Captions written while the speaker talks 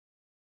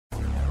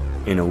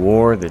in a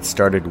war that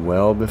started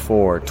well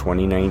before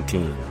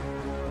 2019.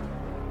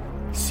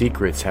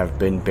 Secrets have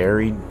been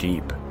buried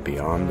deep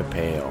beyond the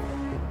pale.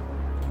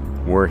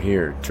 We're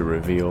here to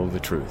reveal the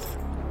truth.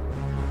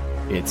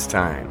 It's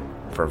time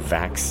for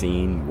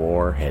Vaccine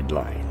War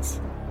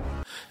Headlines.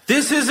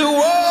 This is a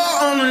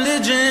war on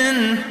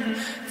religion.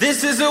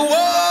 This is a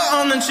war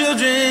on the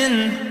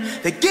children.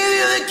 They give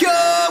you the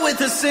cure with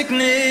the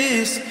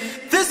sickness.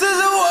 This is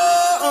a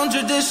war on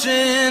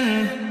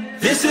tradition.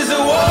 This is a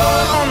war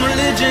on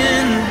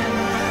religion.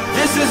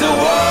 This is a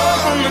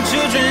war on the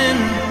children.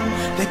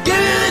 They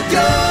give you the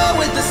cure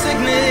with the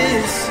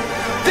sickness.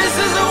 This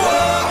is a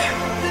war.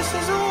 This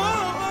is a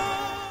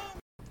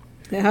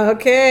war.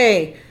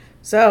 Okay,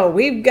 so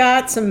we've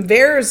got some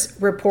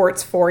VAERS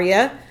reports for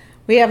you.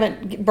 We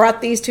haven't brought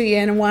these to you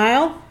in a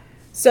while.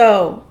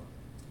 So,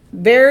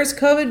 VAERS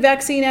COVID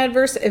vaccine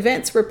adverse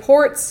events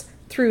reports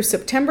through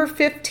September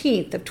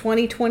 15th of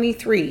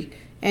 2023.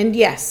 And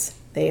yes,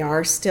 they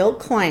are still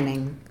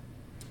climbing.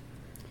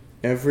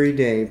 Every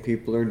day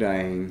people are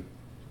dying.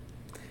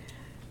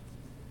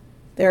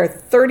 There are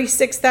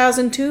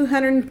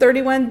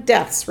 36,231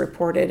 deaths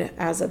reported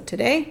as of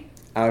today.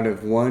 Out of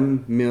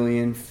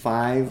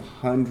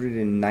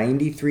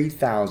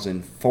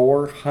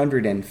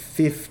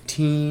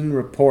 1,593,415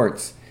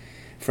 reports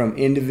from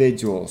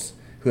individuals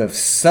who have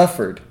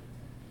suffered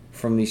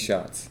from these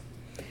shots.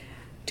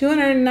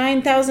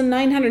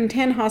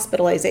 209,910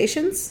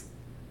 hospitalizations.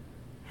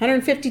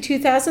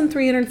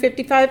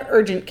 152,355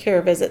 urgent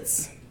care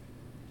visits.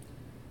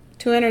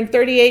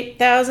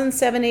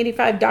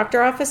 238,785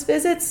 doctor office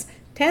visits.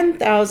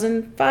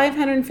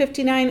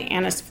 10,559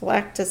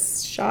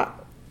 anaphylaxis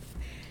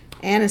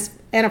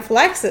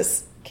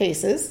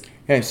cases.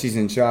 Yeah, she's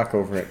in shock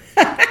over it.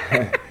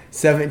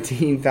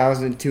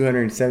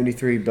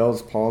 17,273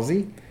 Bell's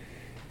palsy.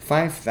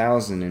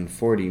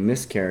 5,040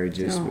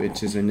 miscarriages,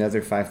 which is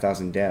another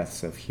 5,000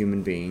 deaths of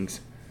human beings.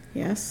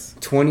 Yes.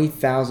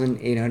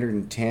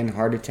 20,810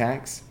 heart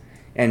attacks.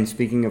 And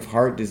speaking of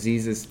heart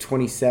diseases,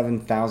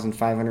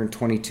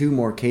 27,522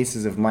 more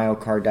cases of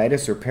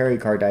myocarditis or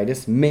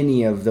pericarditis,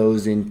 many of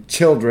those in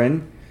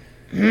children.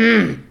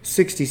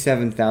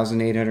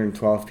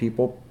 67,812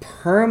 people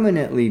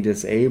permanently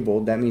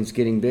disabled. That means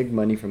getting big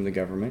money from the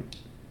government.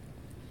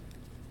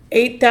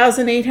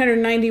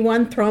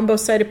 8,891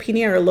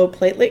 thrombocytopenia or low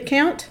platelet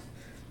count.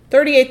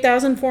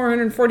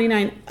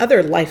 38,449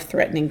 other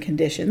life-threatening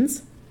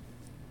conditions.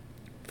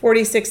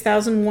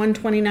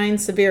 46,129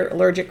 severe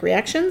allergic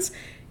reactions.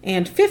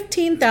 And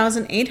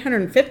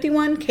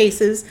 15,851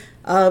 cases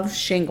of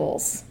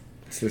shingles.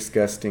 It's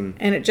disgusting.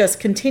 And it just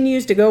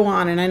continues to go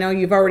on. And I know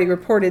you've already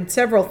reported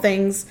several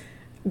things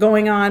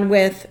going on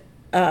with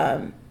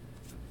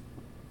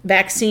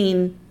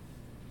vaccine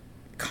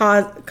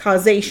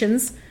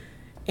causations.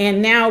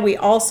 And now we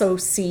also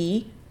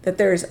see that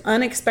there's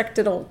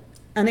unexpected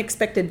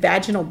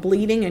vaginal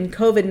bleeding and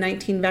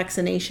COVID-19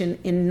 vaccination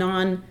in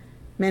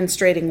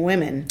non-menstruating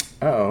women.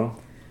 Uh-oh.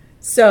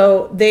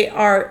 So they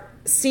are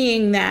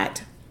seeing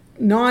that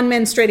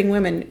non-menstruating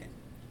women,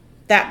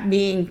 that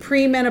being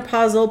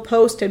premenopausal,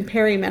 post, and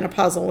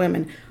perimenopausal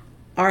women,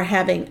 are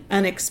having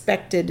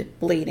unexpected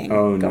bleeding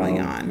going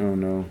on. Oh,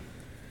 no.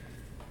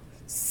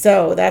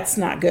 So that's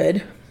not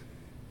good.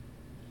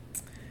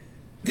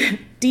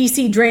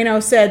 DC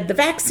Drano said, the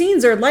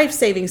vaccines are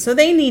life-saving, so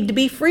they need to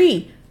be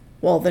free.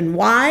 Well, then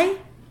why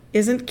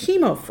isn't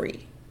chemo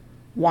free?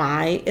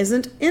 Why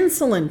isn't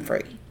insulin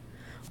free?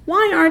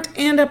 Why aren't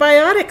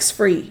antibiotics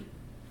free?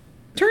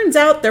 Turns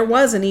out there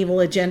was an evil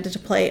agenda to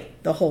play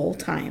the whole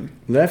time.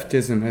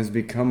 Leftism has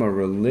become a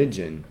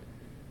religion.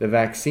 The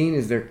vaccine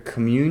is their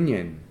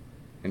communion,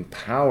 and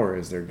power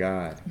is their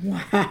God.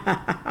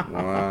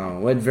 Wow.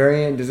 What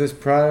variant does this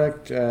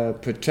product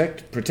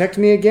protect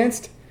me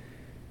against?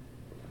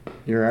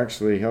 You're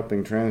actually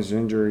helping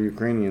transgender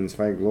Ukrainians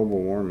fight global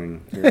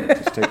warming. Here,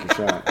 just take your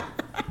shot.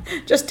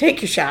 Just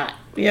take your shot.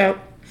 Yep.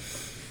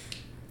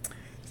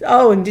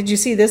 Oh, and did you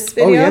see this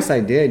video? Oh, yes, I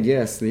did.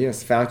 Yes,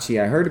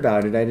 Fauci. I heard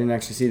about it. I didn't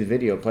actually see the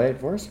video. Play it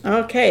for us.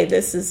 Okay,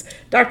 this is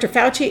Dr.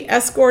 Fauci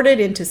escorted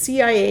into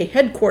CIA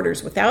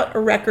headquarters without a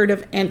record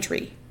of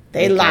entry.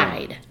 They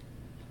lied.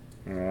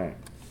 All right.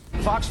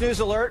 Fox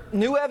News alert.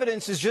 New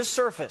evidence has just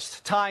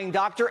surfaced tying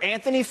Dr.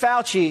 Anthony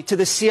Fauci to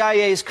the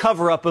CIA's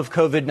cover-up of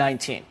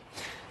COVID-19.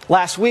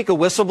 Last week, a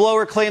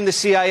whistleblower claimed the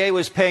CIA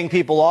was paying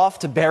people off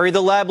to bury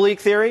the lab leak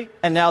theory.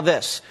 And now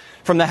this,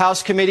 from the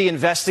House committee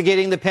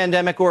investigating the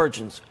pandemic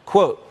origins.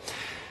 Quote,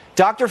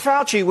 Dr.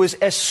 Fauci was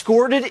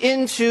escorted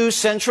into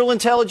Central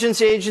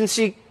Intelligence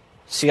Agency,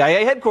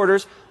 CIA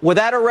headquarters,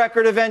 without a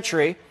record of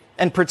entry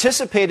and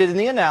participated in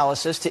the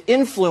analysis to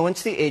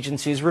influence the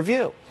agency's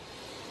review.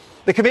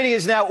 The committee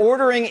is now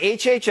ordering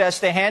HHS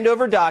to hand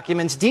over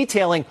documents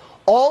detailing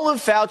all of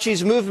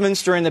Fauci's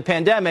movements during the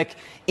pandemic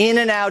in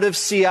and out of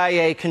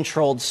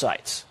CIA-controlled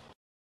sites.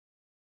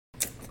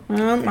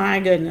 Oh,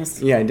 my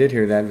goodness. Yeah, I did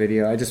hear that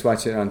video. I just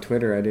watched it on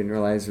Twitter. I didn't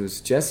realize it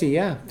was Jesse.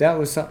 Yeah, that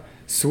was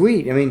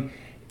sweet. I mean,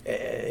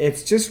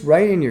 it's just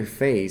right in your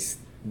face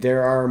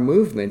there are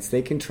movements.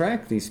 They can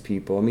track these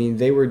people. I mean,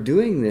 they were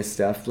doing this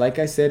stuff, like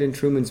I said in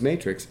Truman's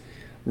Matrix,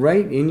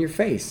 right in your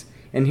face.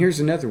 And here's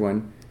another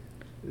one.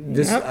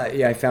 This,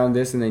 I found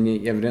this, and then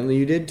evidently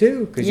you did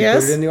too, because you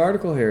put it in the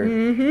article here.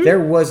 Mm-hmm. There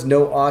was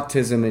no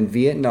autism in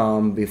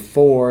Vietnam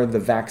before the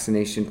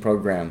vaccination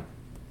program.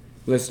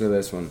 Listen to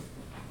this one.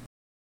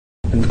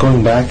 And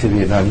going back to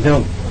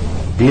Vietnam,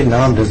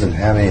 Vietnam doesn't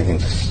have anything.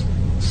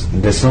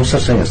 There's no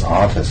such thing as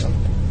autism.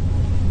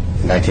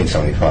 In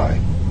 1975,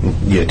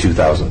 year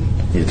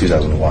 2000, year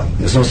 2001,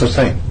 there's no such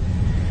thing.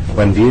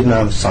 When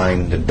Vietnam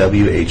signed the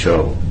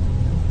WHO,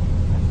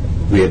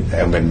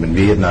 when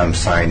Vietnam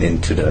signed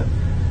into the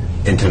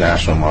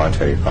International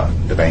Monetary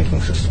Fund, the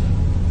banking system,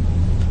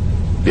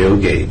 Bill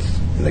Gates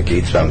and the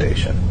Gates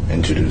Foundation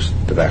introduced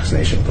the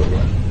vaccination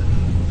program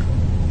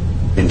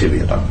into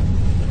Vietnam.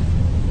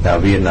 Now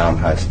Vietnam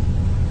has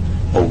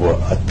over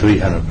a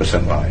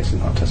 300% rise in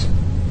autism.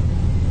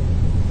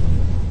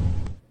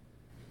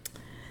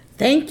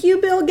 Thank you,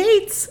 Bill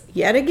Gates,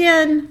 yet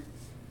again.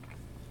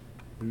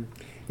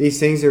 These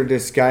things are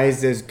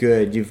disguised as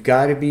good. You've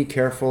got to be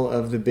careful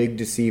of the big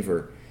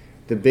deceiver.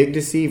 The big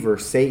deceiver,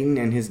 Satan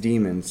and his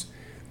demons,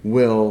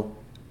 will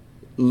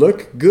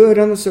look good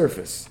on the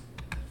surface,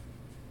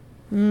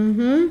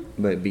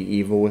 but be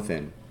evil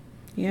within.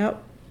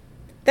 Yep.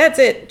 That's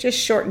it. Just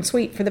short and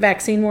sweet for the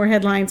Vaccine War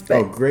headlines.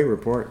 But great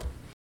report.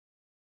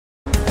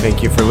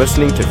 Thank you for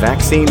listening to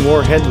Vaccine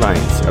War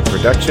Headlines, a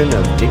production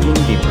of Digging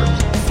Deeper.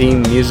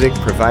 Theme music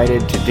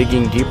provided to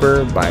Digging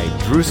Deeper by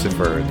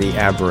Drucifer the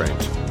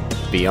Aberrant.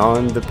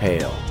 Beyond the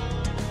Pale.